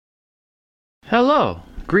Hello,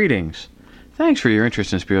 greetings. Thanks for your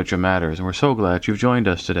interest in spiritual matters, and we're so glad you've joined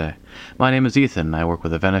us today. My name is Ethan, and I work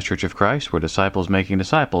with the Venice Church of Christ. We're disciples making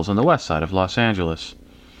disciples on the west side of Los Angeles.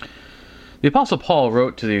 The Apostle Paul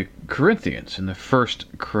wrote to the Corinthians in the First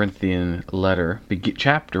Corinthian letter,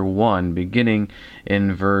 chapter 1, beginning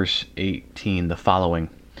in verse 18, the following.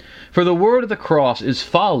 For the word of the cross is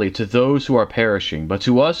folly to those who are perishing, but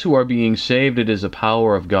to us who are being saved it is the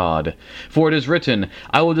power of God. For it is written,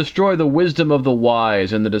 I will destroy the wisdom of the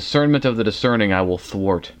wise, and the discernment of the discerning I will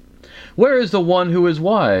thwart. Where is the one who is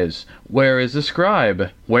wise? Where is the scribe?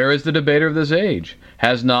 Where is the debater of this age?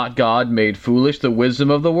 Has not God made foolish the wisdom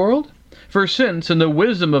of the world? For since, in the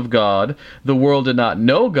wisdom of God, the world did not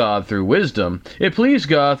know God through wisdom, it pleased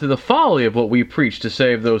God through the folly of what we preach to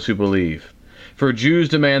save those who believe. For Jews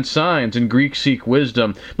demand signs, and Greeks seek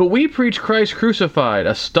wisdom. But we preach Christ crucified,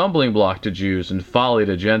 a stumbling block to Jews and folly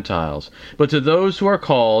to Gentiles. But to those who are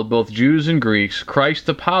called, both Jews and Greeks, Christ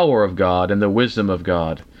the power of God and the wisdom of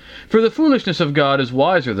God. For the foolishness of God is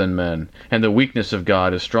wiser than men, and the weakness of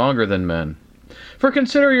God is stronger than men. For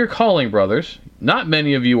consider your calling, brothers. Not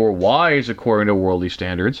many of you were wise according to worldly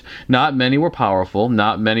standards. Not many were powerful.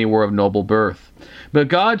 Not many were of noble birth. But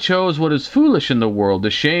God chose what is foolish in the world to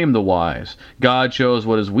shame the wise. God chose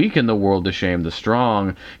what is weak in the world to shame the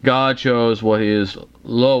strong. God chose what is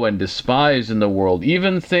low and despised in the world,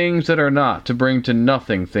 even things that are not, to bring to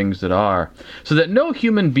nothing things that are, so that no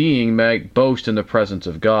human being may boast in the presence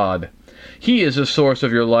of God. He is the source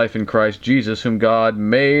of your life in Christ Jesus, whom God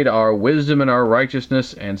made our wisdom and our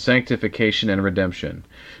righteousness and sanctification and redemption.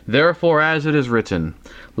 Therefore, as it is written,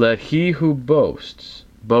 let he who boasts,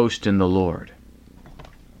 boast in the Lord.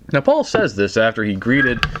 Now, Paul says this after he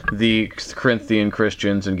greeted the Corinthian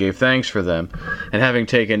Christians and gave thanks for them, and having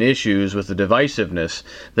taken issues with the divisiveness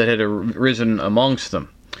that had arisen amongst them.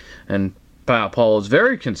 And Paul is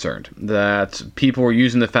very concerned that people were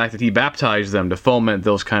using the fact that he baptized them to foment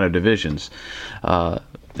those kind of divisions.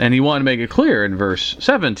 And he wanted to make it clear in verse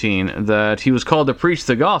 17 that he was called to preach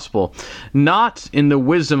the gospel, not in the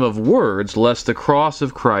wisdom of words, lest the cross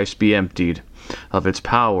of Christ be emptied of its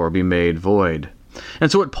power, be made void.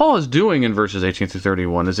 And so what Paul is doing in verses 18 through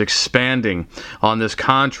 31 is expanding on this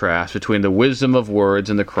contrast between the wisdom of words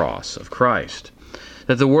and the cross of Christ.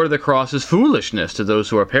 That the word of the cross is foolishness to those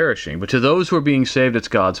who are perishing, but to those who are being saved, it's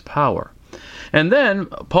God's power. And then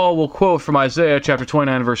Paul will quote from Isaiah chapter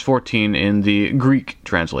 29, verse 14 in the Greek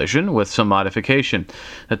translation with some modification,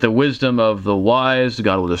 that the wisdom of the wise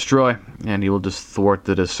God will destroy, and he will just thwart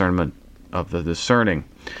the discernment of the discerning.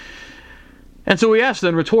 And so we ask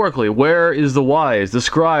then rhetorically, where is the wise, the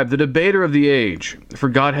scribe, the debater of the age? For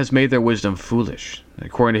God has made their wisdom foolish.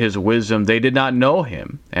 According to his wisdom, they did not know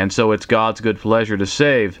him, and so it's God's good pleasure to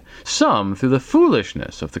save some through the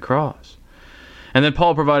foolishness of the cross. And then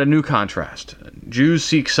Paul provided a new contrast. Jews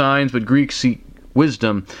seek signs, but Greeks seek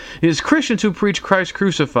wisdom. It is Christians who preach Christ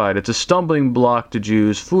crucified. It's a stumbling block to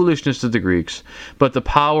Jews, foolishness to the Greeks, but the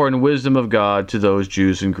power and wisdom of God to those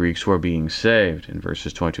Jews and Greeks who are being saved, in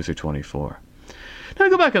verses 22 through 24. Now,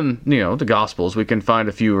 go back in, the Gospels, we can find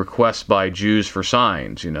a few requests by Jews for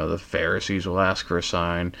signs. The Pharisees will ask for a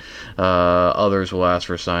sign. Others will ask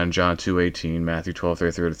for a sign. John 2:18, Matthew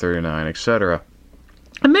 12:33-39, etc.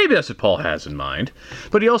 And maybe that's what Paul has in mind.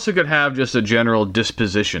 But he also could have just a general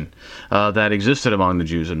disposition that existed among the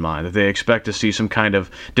Jews in mind, that they expect to see some kind of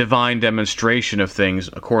divine demonstration of things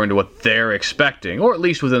according to what they're expecting, or at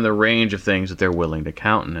least within the range of things that they're willing to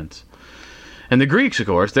countenance. And the Greeks, of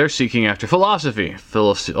course, they're seeking after philosophy.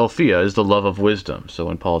 Philosophia is the love of wisdom. So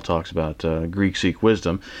when Paul talks about Greeks seek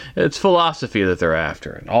wisdom, it's philosophy that they're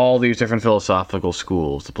after. And all these different philosophical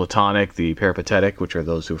schools, the Platonic, the Peripatetic, which are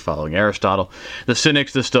those who are following Aristotle, the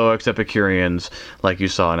Cynics, the Stoics, Epicureans, like you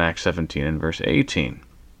saw in Acts 17 and verse 18.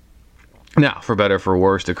 Now, for better or for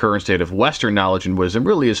worse, the current state of Western knowledge and wisdom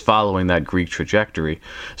really is following that Greek trajectory,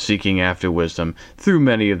 seeking after wisdom through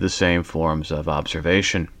many of the same forms of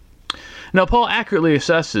observation. Now, Paul accurately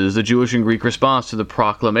assesses the Jewish and Greek response to the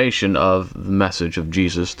proclamation of the message of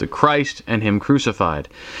Jesus, the Christ, and him crucified.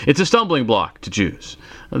 It's a stumbling block to Jews.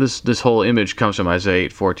 This whole image comes from Isaiah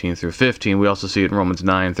 8:14 through 15. We also see it in Romans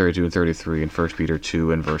 9:32 and 33, and 1 Peter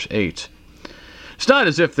 2 and verse 8. It's not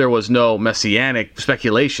as if there was no messianic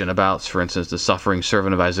speculation about, for instance, the suffering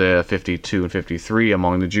servant of Isaiah 52 and 53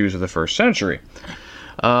 among the Jews of the first century.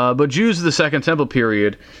 But Jews of the Second Temple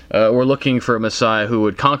period were looking for a Messiah who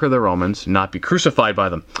would conquer the Romans, not be crucified by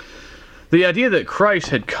them. The idea that Christ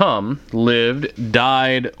had come, lived,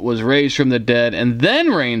 died, was raised from the dead, and then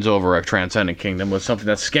reigns over a transcendent kingdom was something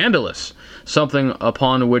that's scandalous, something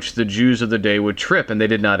upon which the Jews of the day would trip, and they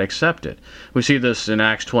did not accept it. We see this in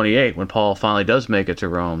Acts 28, when Paul finally does make it to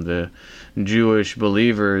Rome. The Jewish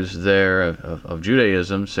believers there of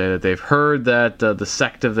Judaism say that they've heard that the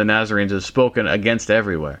sect of the Nazarenes is spoken against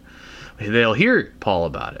everywhere. They'll hear Paul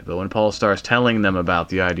about it, but when Paul starts telling them about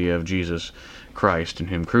the idea of Jesus Christ and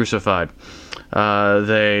Him crucified,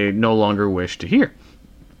 they no longer wish to hear.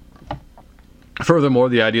 Furthermore,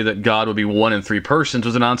 the idea that God would be one in three persons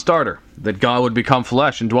was a non-starter. That God would become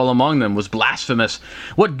flesh and dwell among them was blasphemous.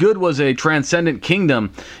 What good was a transcendent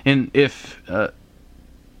kingdom if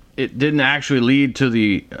it didn't actually lead to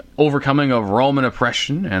the overcoming of Roman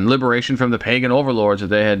oppression and liberation from the pagan overlords that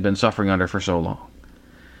they had been suffering under for so long?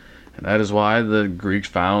 And that is why the Jews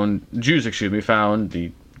found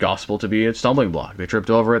the gospel to be a stumbling block. They tripped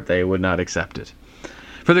over it. They would not accept it.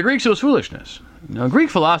 For the Greeks, it was foolishness. Now, Greek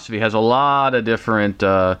philosophy has a lot of different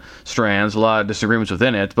strands, a lot of disagreements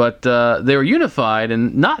within it, but they were unified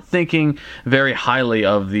in not thinking very highly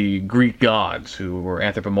of the Greek gods, who were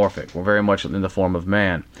anthropomorphic, were very much in the form of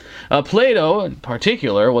man. Plato, in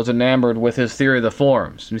particular, was enamored with his theory of the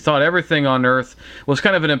forms. He thought everything on earth was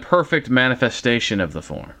kind of an imperfect manifestation of the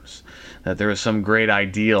forms, that there is some great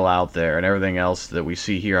ideal out there, and everything else that we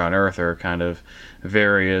see here on earth are kind of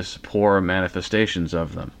various poor manifestations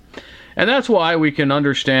of them. And that's why we can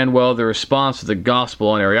understand well the response to the gospel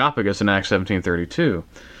on Areopagus in Acts 17:32.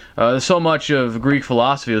 So much of Greek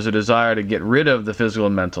philosophy was a desire to get rid of the physical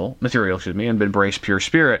and material, and embrace pure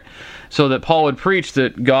spirit, so that Paul would preach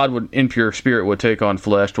that God would, in pure spirit, would take on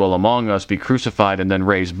flesh, dwell among us, be crucified, and then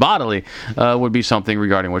raised bodily, would be something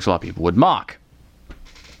regarding which a lot of people would mock.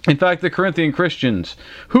 In fact, the Corinthian Christians,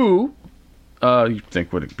 who you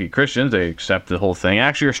think would be Christians, they accept the whole thing,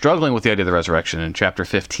 actually are struggling with the idea of the resurrection. In chapter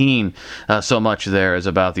 15, so much there is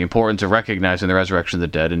about the importance of recognizing the resurrection of the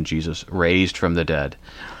dead and Jesus raised from the dead.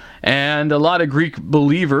 And a lot of Greek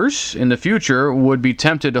believers in the future would be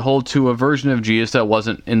tempted to hold to a version of Jesus that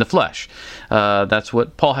wasn't in the flesh. That's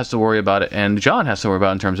what Paul has to worry about, and John has to worry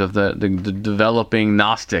about in terms of the developing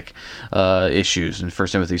Gnostic issues in 1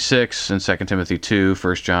 Timothy 6 and 2 Timothy 2,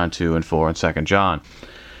 1 John 2 and 4, and 2 John.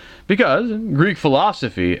 Because in Greek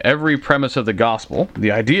philosophy, every premise of the gospel,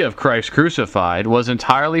 the idea of Christ crucified, was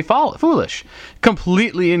entirely foolish,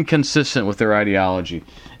 completely inconsistent with their ideology,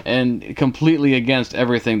 and completely against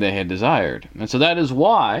everything they had desired. And so that is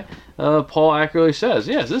why Paul accurately says,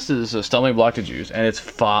 yes, this is a stumbling block to Jews, and it's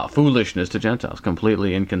foolishness to Gentiles,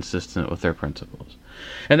 completely inconsistent with their principles.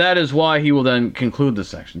 And that is why he will then conclude this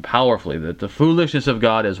section powerfully, that the foolishness of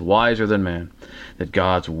God is wiser than man, that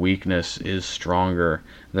God's weakness is stronger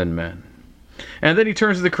than men. And then he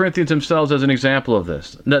turns to the Corinthians themselves as an example of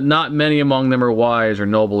this, that not many among them are wise or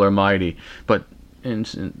noble or mighty, but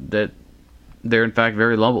that they're in fact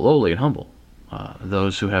very lowly and humble,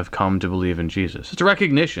 those who have come to believe in Jesus. It's a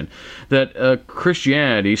recognition that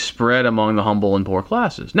Christianity spread among the humble and poor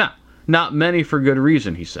classes. Now, not many for good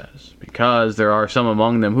reason, he says, because there are some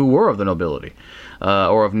among them who were of the nobility,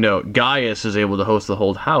 or of note. Gaius is able to host the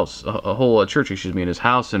whole church, in his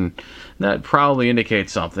house, and that probably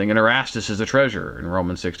indicates something. And Erastus is the treasurer in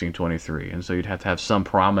Romans 16:23, and so you'd have to have some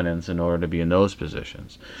prominence in order to be in those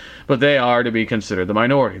positions. But they are to be considered the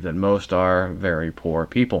minority, that most are very poor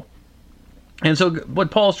people. And so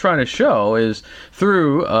what Paul's trying to show is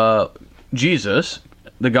through Jesus,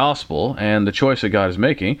 the gospel, and the choice that God is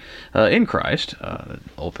making in Christ,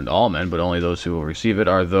 open to all men, but only those who will receive it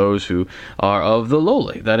are those who are of the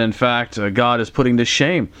lowly. That in fact, God is putting to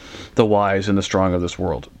shame the wise and the strong of this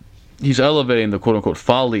world. He's elevating the quote-unquote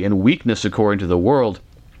folly and weakness according to the world,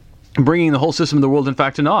 bringing the whole system of the world in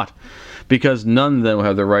fact to naught, because none of them will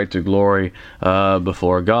have the right to glory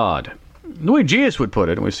before God. The way Jesus would put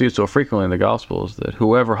it, and we see it so frequently in the Gospels, that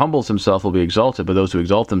whoever humbles himself will be exalted, but those who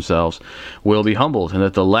exalt themselves will be humbled, and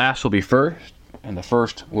that the last will be first, and the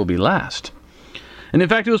first will be last. And in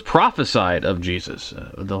fact, it was prophesied of Jesus,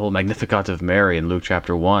 the whole Magnificat of Mary in Luke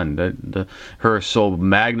chapter 1, that her soul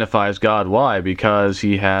magnifies God. Why? Because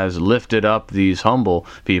he has lifted up these humble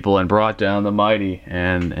people and brought down the mighty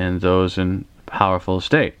and those in powerful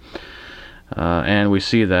estate. And we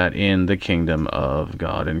see that in the kingdom of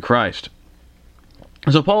God in Christ.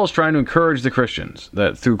 So Paul is trying to encourage the Christians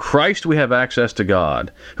that through Christ we have access to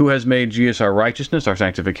God, who has made Jesus our righteousness, our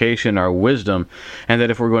sanctification, our wisdom, and that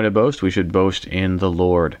if we're going to boast, we should boast in the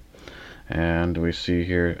Lord. And we see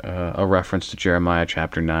here a reference to Jeremiah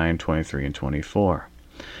chapter 9, 23 and 24.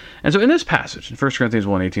 And so in this passage, in 1 Corinthians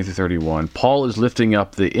 1:18 through 31, Paul is lifting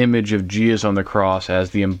up the image of Jesus on the cross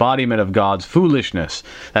as the embodiment of God's foolishness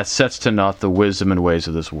that sets to naught the wisdom and ways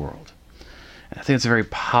of this world. And I think it's a very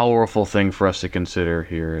powerful thing for us to consider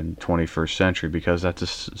here in the 21st century, because that's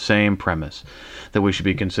the same premise, that we should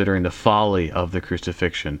be considering the folly of the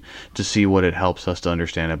crucifixion to see what it helps us to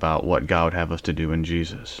understand about what God would have us to do in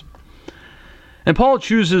Jesus. And Paul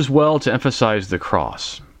chooses well to emphasize the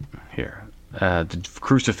cross here. The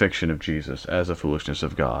crucifixion of Jesus as a foolishness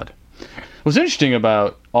of God. What's interesting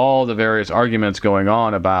about all the various arguments going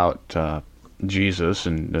on about Jesus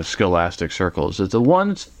in the scholastic circles is the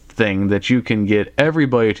one thing that you can get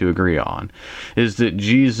everybody to agree on is that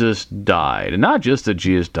Jesus died. And not just that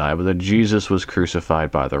Jesus died, but that Jesus was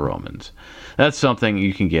crucified by the Romans. That's something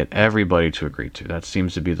you can get everybody to agree to. That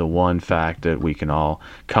seems to be the one fact that we can all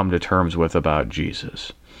come to terms with about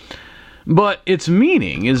Jesus. But its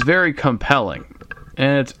meaning is very compelling,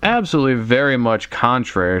 and it's absolutely very much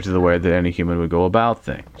contrary to the way that any human would go about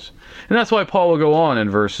things. And that's why Paul will go on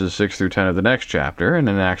in verses 6 through 10 of the next chapter, and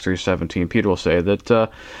in Acts 3:17, Peter will say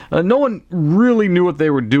that no one really knew what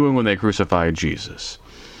they were doing when they crucified Jesus.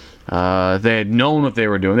 If they had known what they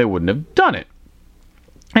were doing, they wouldn't have done it.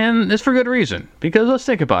 And it's for good reason, because let's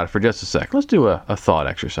think about it for just a sec. Let's do a thought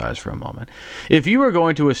exercise for a moment. If you were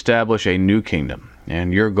going to establish a new kingdom,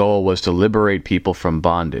 and your goal was to liberate people from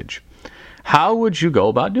bondage, how would you go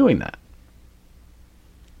about doing that?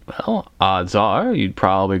 Well, odds are you'd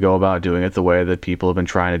probably go about doing it the way that people have been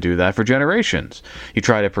trying to do that for generations. You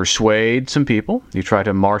try to persuade some people, you try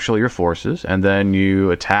to marshal your forces, and then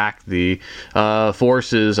you attack the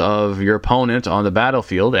forces of your opponent on the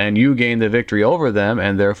battlefield, and you gain the victory over them,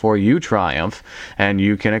 and therefore you triumph, and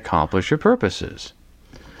you can accomplish your purposes.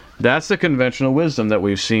 That's the conventional wisdom that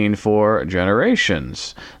we've seen for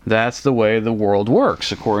generations. That's the way the world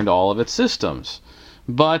works, according to all of its systems.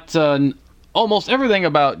 But almost everything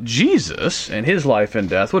about Jesus and his life and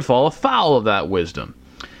death would fall afoul of that wisdom.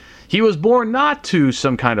 He was born not to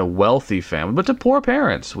some kind of wealthy family, but to poor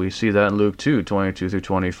parents. We see that in Luke 2:22 through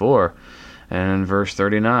 24. And in verse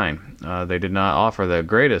 39, they did not offer the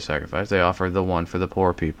greatest sacrifice. They offered the one for the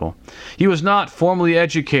poor people. He was not formally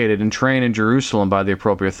educated and trained in Jerusalem by the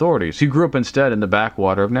appropriate authorities. He grew up instead in the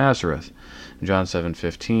backwater of Nazareth. In John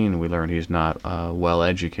 7:15, we learn he's not well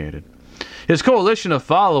educated. His coalition of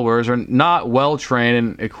followers are not well trained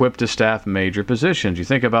and equipped to staff major positions. You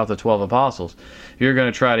think about the 12 apostles. If you're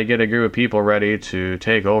going to try to get a group of people ready to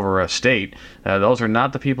take over a state, those are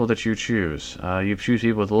not the people that you choose. You choose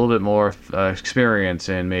people with a little bit more experience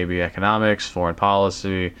in maybe economics, foreign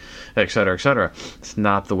policy, etc., etc. It's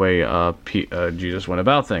not the way Jesus went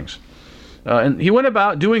about things. And he went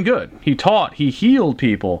about doing good. He taught. He healed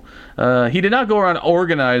people. He did not go around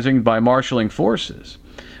organizing by marshaling forces.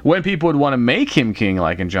 When people would want to make him king,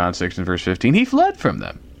 like in John 6 and verse 15, he fled from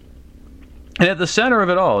them. And at the center of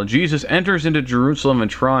it all, Jesus enters into Jerusalem in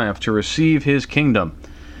triumph to receive his kingdom.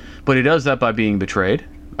 But he does that by being betrayed,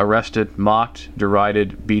 arrested, mocked,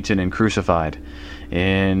 derided, beaten, and crucified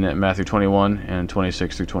in Matthew 21 and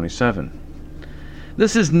 26 through 27.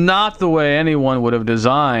 This is not the way anyone would have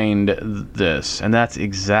designed this, and that's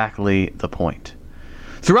exactly the point.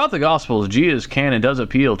 Throughout the Gospels, Jesus can and does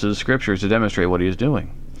appeal to the Scriptures to demonstrate what he is doing.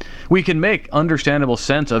 We can make understandable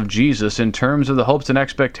sense of Jesus in terms of the hopes and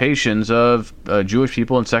expectations of Jewish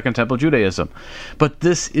people in Second Temple Judaism. But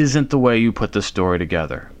this isn't the way you put the story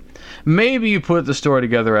together. Maybe you put the story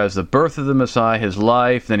together as the birth of the Messiah, his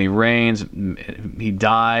life, then he reigns, he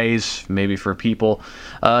dies, maybe for people.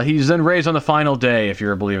 He's then raised on the final day if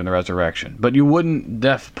you're a believer in the resurrection. But you wouldn't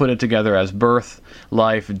put it together as birth,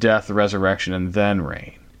 life, death, resurrection, and then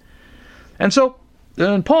reign. And so,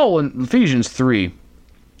 Paul in Ephesians 3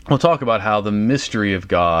 will talk about how the mystery of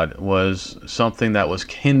God was something that was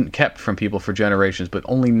kept from people for generations, but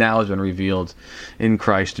only now has been revealed in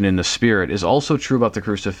Christ and in the Spirit, is also true about the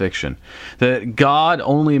crucifixion. That God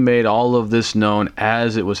only made all of this known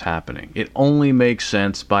as it was happening. It only makes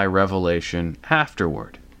sense by revelation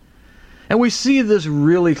afterward. And we see this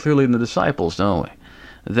really clearly in the disciples, don't we?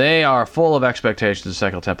 They are full of expectations of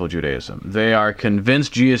Second Temple Judaism. They are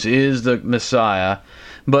convinced Jesus is the Messiah,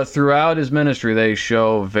 but throughout his ministry they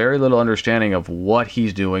show very little understanding of what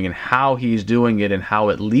he's doing and how he's doing it and how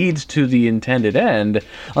it leads to the intended end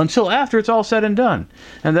until after it's all said and done.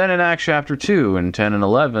 And then in Acts chapter 2 and 10 and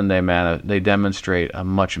 11 they demonstrate a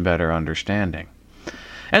much better understanding.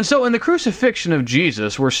 And so in the crucifixion of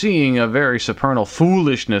Jesus, we're seeing a very supernal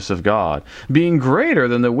foolishness of God being greater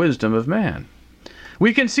than the wisdom of man.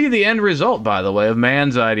 We can see the end result, by the way, of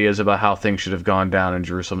man's ideas about how things should have gone down in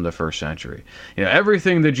Jerusalem in the first century.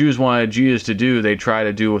 Everything the Jews wanted Jesus to do, they try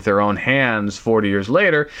to do with their own hands 40 years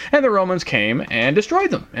later, and the Romans came and destroyed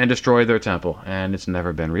them, and destroyed their temple, and it's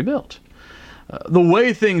never been rebuilt. The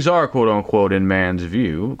way things are, quote-unquote, in man's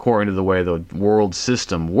view, according to the way the world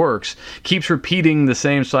system works, keeps repeating the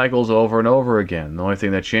same cycles over and over again. The only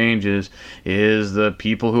thing that changes is the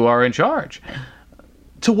people who are in charge.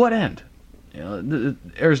 To what end?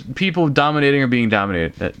 There's people dominating or being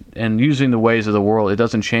dominated, and using the ways of the world, it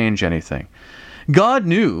doesn't change anything. God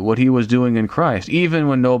knew what he was doing in Christ, even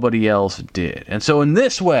when nobody else did. And so in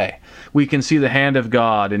this way, we can see the hand of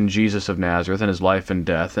God in Jesus of Nazareth and his life and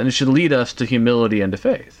death, and it should lead us to humility and to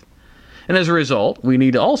faith. And as a result, we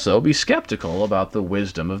need to also be skeptical about the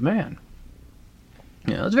wisdom of man.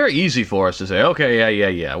 It's very easy for us to say, okay,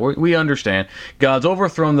 yeah, we understand. God's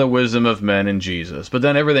overthrown the wisdom of men in Jesus, but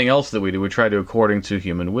then everything else that we do, we try to according to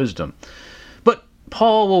human wisdom. But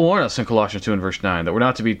Paul will warn us in Colossians 2 and verse 9 that we're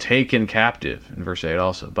not to be taken captive, in verse 8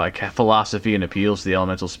 also, by philosophy and appeals to the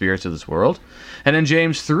elemental spirits of this world. And in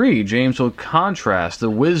James 3, James will contrast the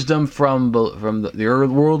wisdom from the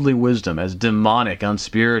worldly wisdom as demonic,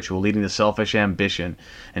 unspiritual, leading to selfish ambition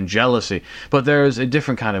and jealousy. But there's a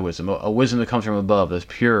different kind of wisdom, a wisdom that comes from above, that's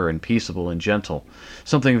pure and peaceable and gentle.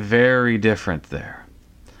 Something very different there.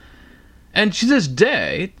 And to this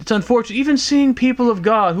day, it's unfortunate, even seeing people of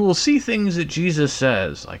God who will see things that Jesus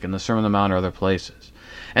says, like in the Sermon on the Mount or other places,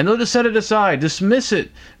 and they'll just set it aside, dismiss it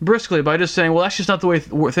briskly by just saying, well, that's just not the way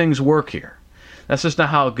things work here. That's just not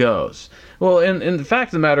how it goes. Well, and the fact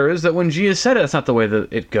of the matter is that when Jesus said it, that's not the way that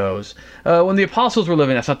it goes. When the apostles were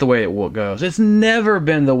living, that's not the way it goes. It's never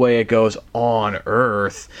been the way it goes on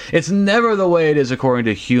earth. It's never the way it is according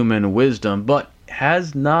to human wisdom. But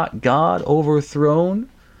has not God overthrown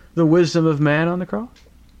the wisdom of man on the cross?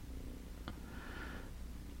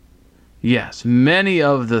 Yes, many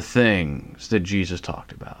of the things that Jesus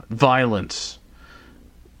talked about, violence,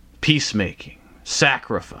 peacemaking,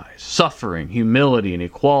 sacrifice, suffering, humility, and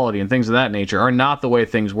equality, and things of that nature, are not the way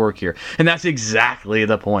things work here. And that's exactly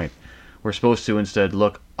the point. We're supposed to instead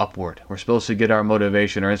look upward. We're supposed to get our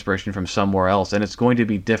motivation or inspiration from somewhere else, and it's going to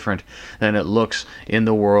be different than it looks in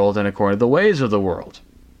the world and according to the ways of the world.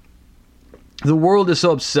 The world is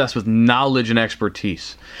so obsessed with knowledge and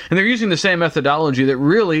expertise. And they're using the same methodology that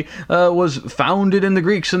really was founded in the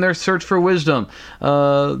Greeks in their search for wisdom.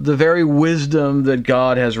 The very wisdom that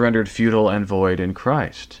God has rendered futile and void in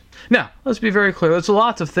Christ. Now, let's be very clear. There's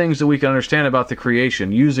lots of things that we can understand about the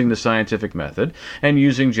creation using the scientific method and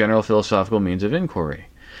using general philosophical means of inquiry.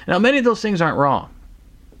 Now, many of those things aren't wrong.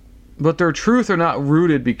 But their truth are not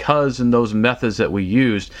rooted because in those methods that we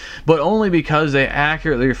used, but only because they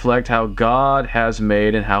accurately reflect how God has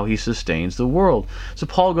made and how he sustains the world. So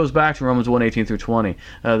Paul goes back to Romans 1:18 through 20,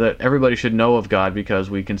 that everybody should know of God because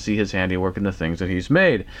we can see his handiwork in the things that he's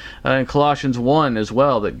made. In Colossians 1 as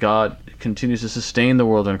well, that God continues to sustain the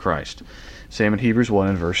world in Christ. Same in Hebrews 1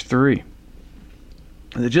 and verse 3.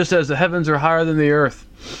 That just as the heavens are higher than the earth,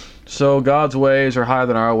 so God's ways are higher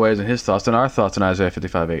than our ways, and his thoughts than our thoughts in Isaiah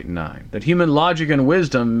 55, 8, and 9. That human logic and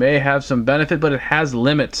wisdom may have some benefit, but it has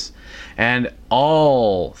limits. And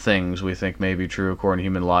all things we think may be true according to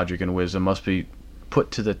human logic and wisdom must be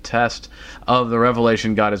put to the test of the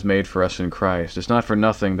revelation God has made for us in Christ. It's not for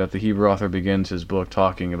nothing that the Hebrew author begins his book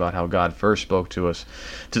talking about how God first spoke to us,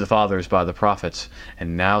 to the fathers by the prophets,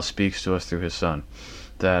 and now speaks to us through his Son.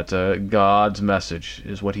 That God's message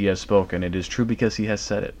is what he has spoken. It is true because he has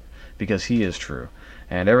said it. Because he is true.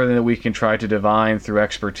 And everything that we can try to divine through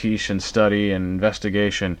expertise and study and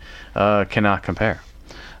investigation cannot compare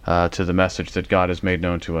to the message that God has made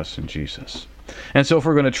known to us in Jesus. And so if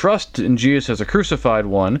we're going to trust in Jesus as a crucified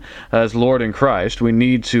one, as Lord in Christ, we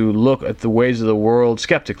need to look at the ways of the world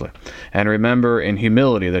skeptically and remember in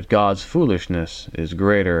humility that God's foolishness is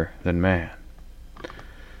greater than man.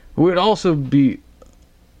 We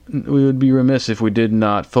would be remiss if we did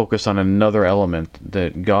not focus on another element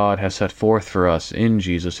that God has set forth for us in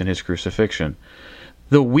Jesus in his crucifixion.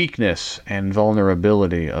 The weakness and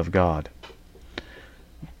vulnerability of God.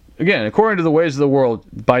 Again, according to the ways of the world,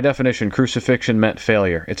 by definition, crucifixion meant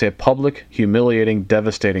failure. It's a public, humiliating,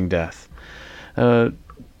 devastating death.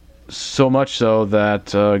 So much so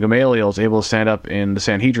that Gamaliel is able to stand up in the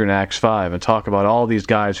Sanhedrin Acts 5 and talk about all these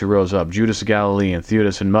guys who rose up, Judas of Galilee and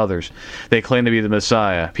Theudas and others. They claimed to be the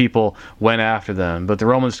Messiah. People went after them, but the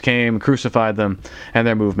Romans came, crucified them, and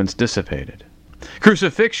their movements dissipated.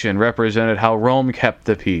 Crucifixion represented how Rome kept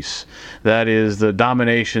the peace. That is the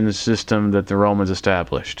domination system that the Romans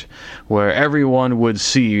established, where everyone would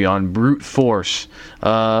see on brute force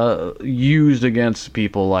used against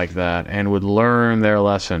people like that and would learn their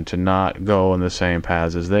lesson to not go in the same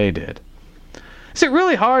paths as they did. Is it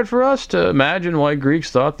really hard for us to imagine why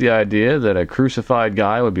Greeks thought the idea that a crucified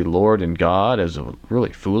guy would be Lord and God is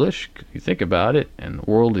really foolish? You think about it, and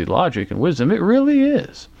worldly logic and wisdom, it really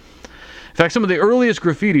is. In fact, some of the earliest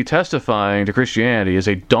graffiti testifying to Christianity is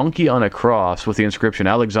a donkey on a cross with the inscription,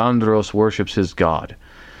 "Alexandros worships his God."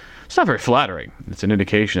 It's not very flattering. It's an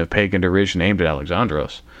indication of pagan derision aimed at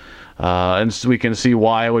Alexandros. And so we can see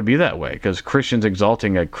why it would be that way, because Christians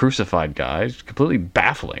exalting a crucified guy is completely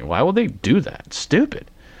baffling. Why would they do that? It's stupid.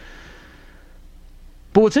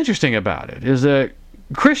 But what's interesting about it is that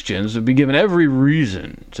Christians would be given every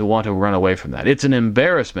reason to want to run away from that. It's an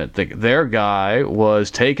embarrassment that their guy was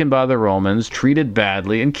taken by the Romans, treated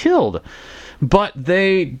badly, and killed. But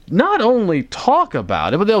they not only talk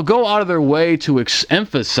about it, but they'll go out of their way to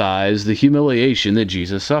emphasize the humiliation that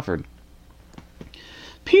Jesus suffered.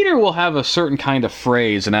 Peter will have a certain kind of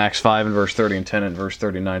phrase in Acts 5 and verse 30 and 10 and verse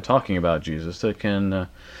 39 talking about Jesus that can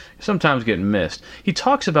sometimes get missed. He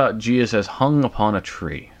talks about Jesus as hung upon a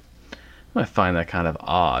tree. I find that kind of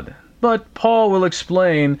odd. But Paul will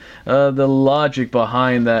explain the logic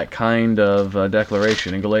behind that kind of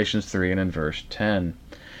declaration in Galatians 3 and in verse 10.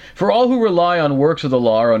 For all who rely on works of the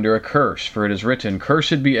law are under a curse, for it is written,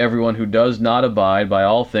 "Cursed be everyone who does not abide by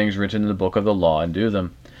all things written in the book of the law and do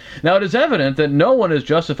them." Now it is evident that no one is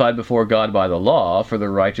justified before God by the law, for the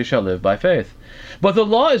righteous shall live by faith. But the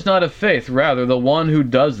law is not of faith, rather the one who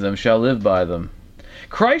does them shall live by them.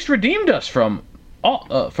 Christ redeemed us from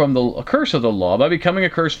the curse of the law by becoming a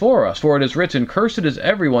curse for us. For it is written, "Cursed is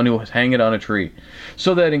everyone who is hanged on a tree,"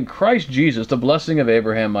 so that in Christ Jesus the blessing of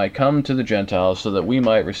Abraham might come to the Gentiles, so that we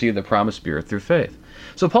might receive the promised Spirit through faith.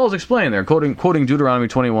 So Paul's explaining there, quoting Deuteronomy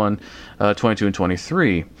 21, 22, and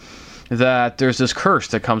 23, that there's this curse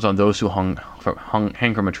that comes on those who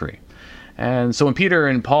hang from a tree. And so when Peter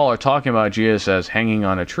and Paul are talking about Jesus as hanging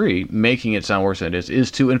on a tree, making it sound worse than it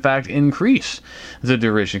is to, in fact, increase the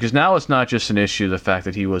derision. Because now it's not just an issue, the fact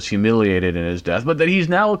that he was humiliated in his death, but that he's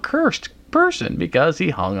now a cursed person because he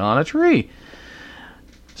hung on a tree.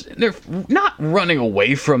 They're not running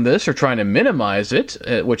away from this or trying to minimize it,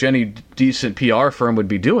 which any decent PR firm would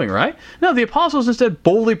be doing, right? No, the apostles instead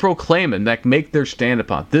boldly proclaim and that make their stand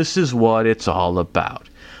upon. This is what it's all about.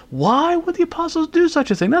 Why would the apostles do such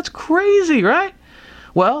a thing? That's crazy, right?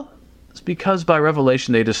 Well, it's because by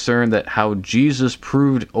revelation they discern that how Jesus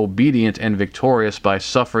proved obedient and victorious by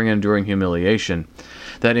suffering and enduring humiliation,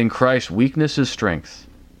 that in Christ weakness is strength,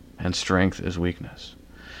 and strength is weakness.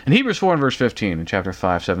 In Hebrews 4 and verse 15, in chapter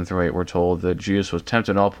 5, 7 through 8, we're told that Jesus was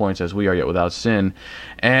tempted in all points as we are, yet without sin,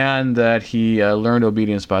 and that he learned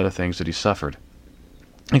obedience by the things that he suffered.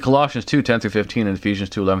 In Colossians 2, 10 through 15, and Ephesians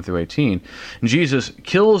 2, 11 through 18, Jesus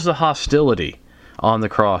kills the hostility on the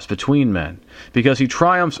cross between men because he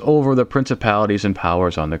triumphs over the principalities and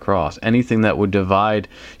powers on the cross. Anything that would divide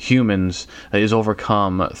humans is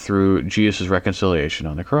overcome through Jesus' reconciliation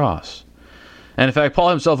on the cross. And in fact, Paul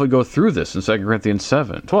himself would go through this in 2 Corinthians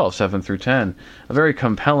 12, 7 through 10. A very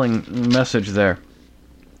compelling message there,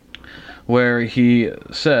 where he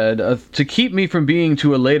said, "To keep me from being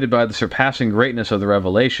too elated by the surpassing greatness of the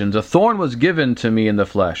revelations, a thorn was given to me in the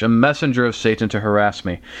flesh, a messenger of Satan to harass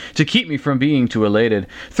me, to keep me from being too elated.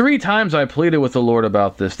 3 times I pleaded with the Lord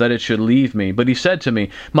about this, that it should leave me. But he said to me,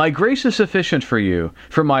 'My grace is sufficient for you,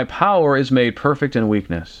 for my power is made perfect in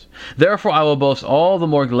weakness. Therefore I will boast all the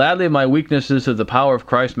more gladly of my weaknesses, that the power of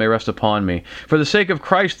Christ may rest upon me. For the sake of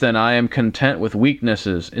Christ, then, I am content with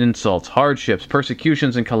weaknesses, insults, hardships,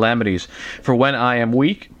 persecutions, and calamities. For when I am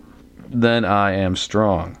weak, then I am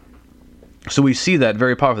strong.'" So we see that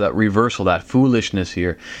very powerful, that reversal, that foolishness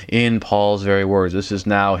here in Paul's very words. This is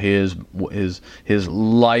now his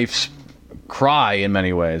life's cry in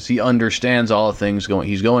many ways. He understands all the things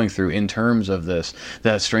he's going through in terms of this,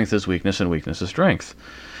 that strength is weakness and weakness is strength.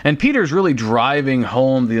 And Peter's really driving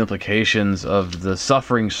home the implications of the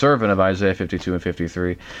suffering servant of Isaiah 52 and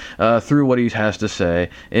 53 through what he has to say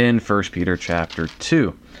in 1 Peter chapter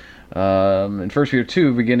 2. In 1 Peter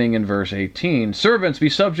 2, beginning in verse 18, "Servants, be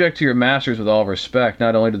subject to your masters with all respect,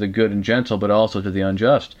 not only to the good and gentle, but also to the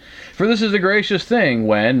unjust. For this is a gracious thing,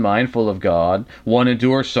 when, mindful of God, one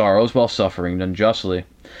endures sorrows while suffering unjustly.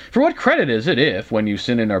 For what credit is it if, when you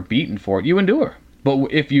sin and are beaten for it, you endure?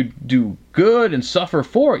 But if you do good and suffer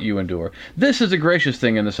for it, you endure. This is a gracious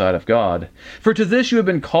thing in the sight of God. For to this you have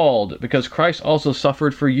been called, because Christ also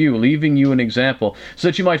suffered for you, leaving you an example, so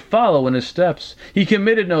that you might follow in his steps. He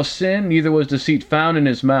committed no sin, neither was deceit found in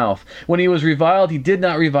his mouth. When he was reviled, he did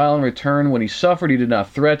not revile in return. When he suffered, he did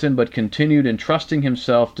not threaten, but continued entrusting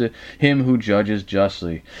himself to him who judges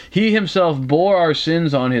justly. He himself bore our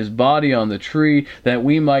sins on his body on the tree, that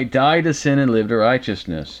we might die to sin and live to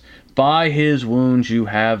righteousness. By his wounds you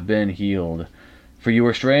have been healed. For you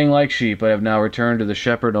were straying like sheep, but have now returned to the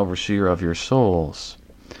shepherd and overseer of your souls.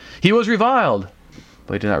 He was reviled,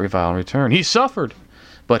 but he did not revile in return. He suffered,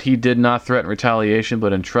 but he did not threaten retaliation,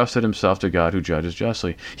 but entrusted himself to God who judges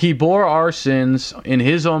justly. He bore our sins in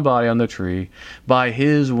his own body on the tree. By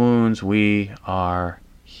his wounds we are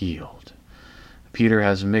healed. Peter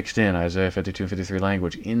has mixed in Isaiah 52 and 53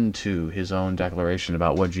 language into his own declaration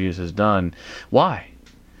about what Jesus has done. Why?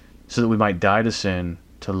 So that we might die to sin,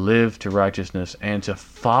 to live to righteousness, and to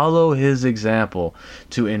follow his example,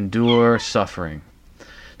 to endure suffering.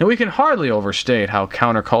 Now, we can hardly overstate how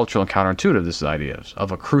countercultural and counterintuitive this idea is,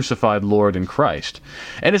 of a crucified Lord in Christ.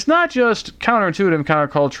 And it's not just counterintuitive and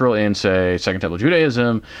countercultural in, say, Second Temple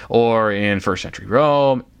Judaism, or in first century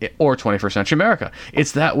Rome, or 21st century America.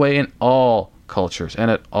 It's that way in all cultures and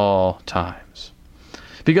at all times.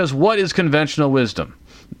 Because what is conventional wisdom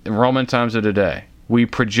in Roman times of today? We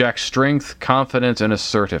project strength, confidence, and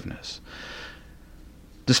assertiveness.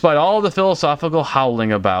 Despite all the philosophical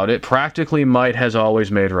howling about it, practically might has always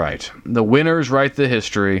made right. The winners write the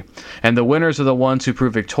history, and the winners are the ones who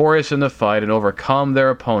prove victorious in the fight and overcome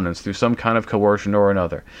their opponents through some kind of coercion or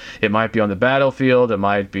another. It might be on the battlefield, it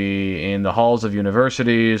might be in the halls of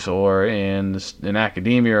universities, or in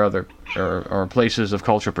academia or other or places of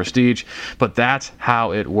cultural prestige, but that's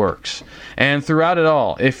how it works. And throughout it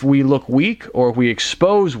all, if we look weak or if we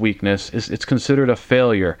expose weakness, it's considered a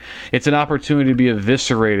failure. It's an opportunity to be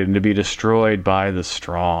eviscerated and to be destroyed by the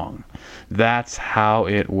strong. That's how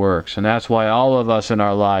it works. And that's why all of us in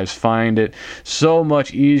our lives find it so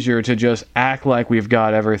much easier to just act like we've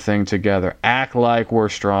got everything together, act like we're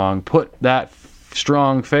strong, put that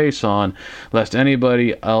strong face on, lest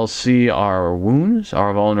anybody else see our wounds,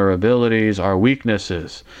 our vulnerabilities, our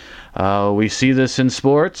weaknesses. We see this in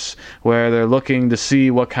sports, where they're looking to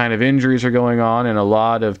see what kind of injuries are going on, and a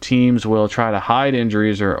lot of teams will try to hide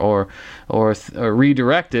injuries or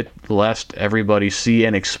redirect it, lest everybody see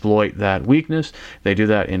and exploit that weakness. They do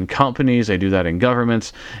that in companies, they do that in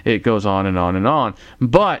governments. It goes on and on and on.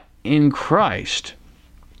 But in Christ,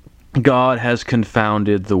 God has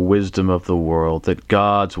confounded the wisdom of the world, that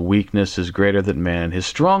God's weakness is greater than man, his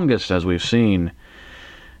strongest, as we've seen,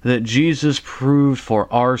 that Jesus proved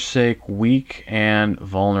for our sake weak and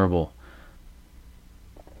vulnerable.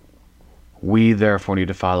 We therefore need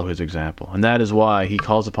to follow his example. And that is why he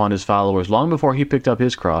calls upon his followers, long before he picked up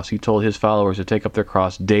his cross, he told his followers to take up their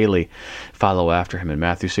cross daily, follow after him in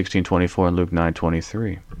Matthew 16:24 and Luke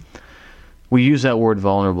 9:23. We use that word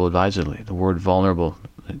vulnerable advisedly. The word vulnerable,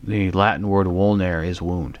 the Latin word vulnere, is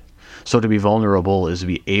wound. So to be vulnerable is to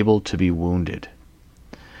be able to be wounded.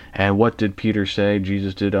 And what did Peter say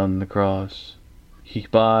Jesus did on the cross?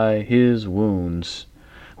 By his wounds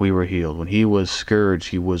we were healed. When he was scourged,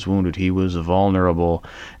 he was wounded, he was vulnerable.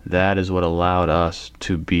 That is what allowed us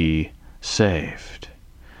to be saved.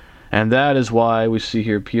 And that is why we see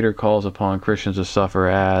here Peter calls upon Christians to suffer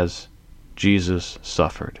as Jesus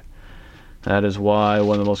suffered. That is why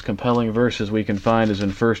one of the most compelling verses we can find is in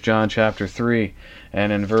 1 John chapter 3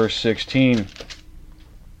 and in verse 16.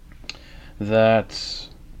 That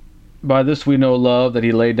by this we know love, that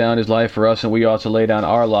he laid down his life for us, and we ought to lay down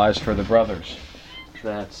our lives for the brothers.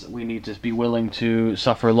 That we need to be willing to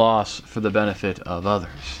suffer loss for the benefit of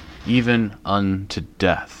others, even unto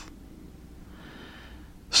death.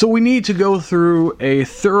 So we need to go through a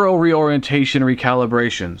thorough reorientation and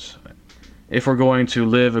recalibrations if we're going to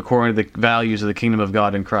live according to the values of the kingdom of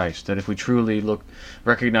God in Christ. That if we truly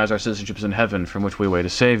recognize our citizenship is in heaven, from which we await a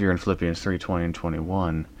Savior in Philippians 3:20 and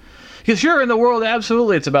 21. Because sure, in the world,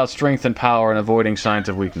 absolutely, it's about strength and power and avoiding signs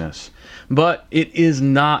of weakness. But it is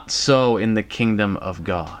not so in the kingdom of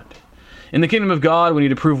God. In the kingdom of God, we need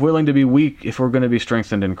to prove willing to be weak if we're going to be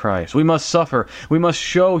strengthened in Christ. We must suffer. We must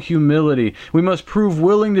show humility. We must prove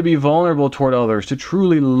willing to be vulnerable toward others, to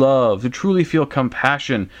truly love, to truly feel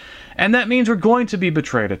compassion. And that means we're going to be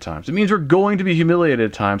betrayed at times. It means we're going to be humiliated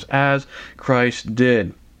at times, as Christ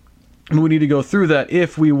did. We need to go through that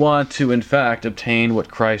if we want to, in fact, obtain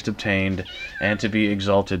what Christ obtained and to be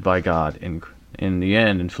exalted by God in the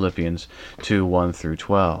end in Philippians 2:1 through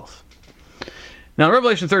 12. Now, in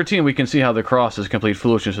Revelation 13, we can see how the cross is complete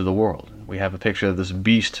foolishness of the world. We have a picture of this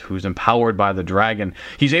beast who's empowered by the dragon.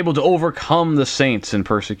 He's able to overcome the saints in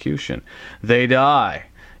persecution. They die.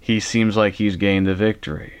 He seems like he's gained the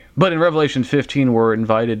victory. But in Revelation 15, we're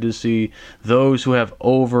invited to see those who have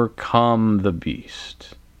overcome the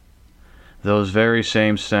beast. Those very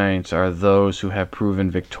same saints are those who have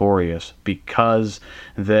proven victorious because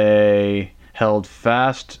they held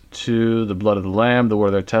fast to the blood of the Lamb, the word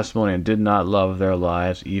of their testimony, and did not love their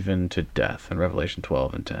lives even to death, in Revelation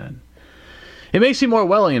 12 and 10. It may seem more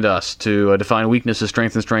welling to us to define weakness as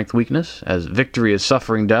strength and strength weakness, as victory as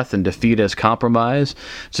suffering death and defeat as compromise,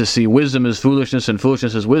 to see wisdom as foolishness and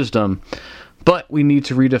foolishness as wisdom, but we need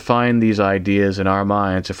to redefine these ideas in our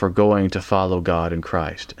minds if we're going to follow God and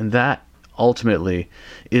Christ. And that, ultimately,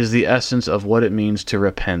 is the essence of what it means to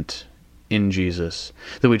repent in Jesus,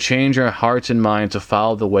 that we change our hearts and minds to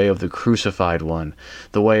follow the way of the crucified one,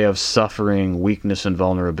 the way of suffering, weakness, and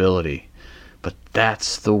vulnerability. But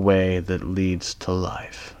that's the way that leads to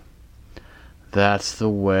life. That's the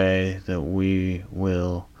way that we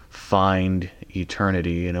will find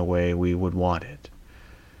eternity in a way we would want it.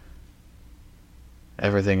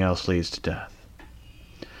 Everything else leads to death.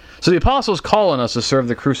 So the apostles call on us to serve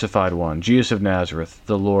the crucified one, Jesus of Nazareth,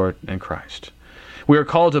 the Lord and Christ. We are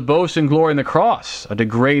called to boast and glory in the cross, a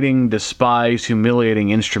degrading, despised,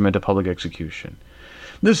 humiliating instrument of public execution.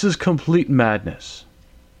 This is complete madness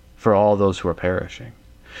for all those who are perishing.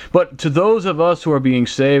 But to those of us who are being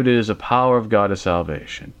saved, it is the power of God to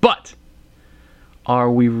salvation. But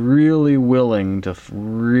are we really willing to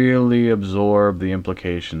really absorb the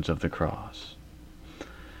implications of the cross?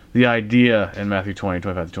 The idea in Matthew 20,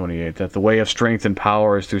 25-28, that the way of strength and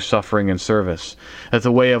power is through suffering and service, that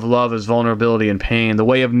the way of love is vulnerability and pain, the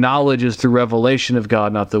way of knowledge is through revelation of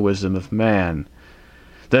God, not the wisdom of man,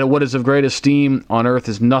 that what is of great esteem on earth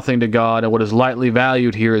is nothing to God, and what is lightly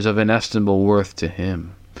valued here is of inestimable worth to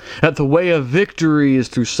Him, that the way of victory is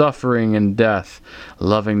through suffering and death,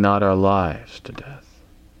 loving not our lives to death.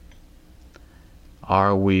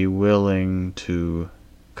 Are we willing to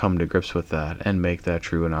come to grips with that and make that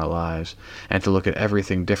true in our lives, and to look at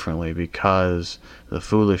everything differently because the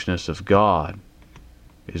foolishness of God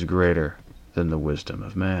is greater than the wisdom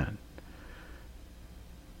of man?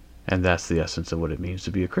 And that's the essence of what it means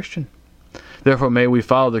to be a Christian. Therefore may we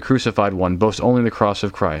follow the crucified one, boast only in the cross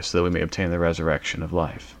of Christ, so that we may obtain the resurrection of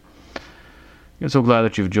life. I'm so glad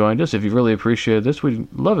that you've joined us. If you really appreciated this,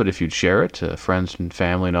 we'd love it if you'd share it to friends and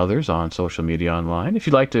family and others on social media online. If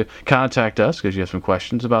you'd like to contact us because you have some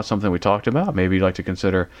questions about something we talked about, maybe you'd like to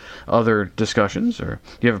consider other discussions, or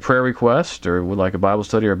you have a prayer request, or would like a Bible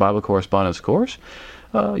study or a Bible correspondence course,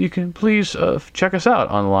 you can please check us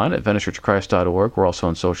out online at VeniceChurchOfChrist.org. We're also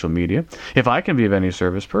on social media. If I can be of any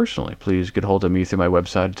service personally, please get hold of me through my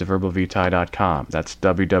website at deverbovitae.com. That's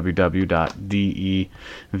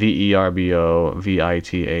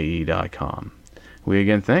www.deverbovitae.com. We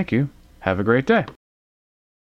again thank you. Have a great day.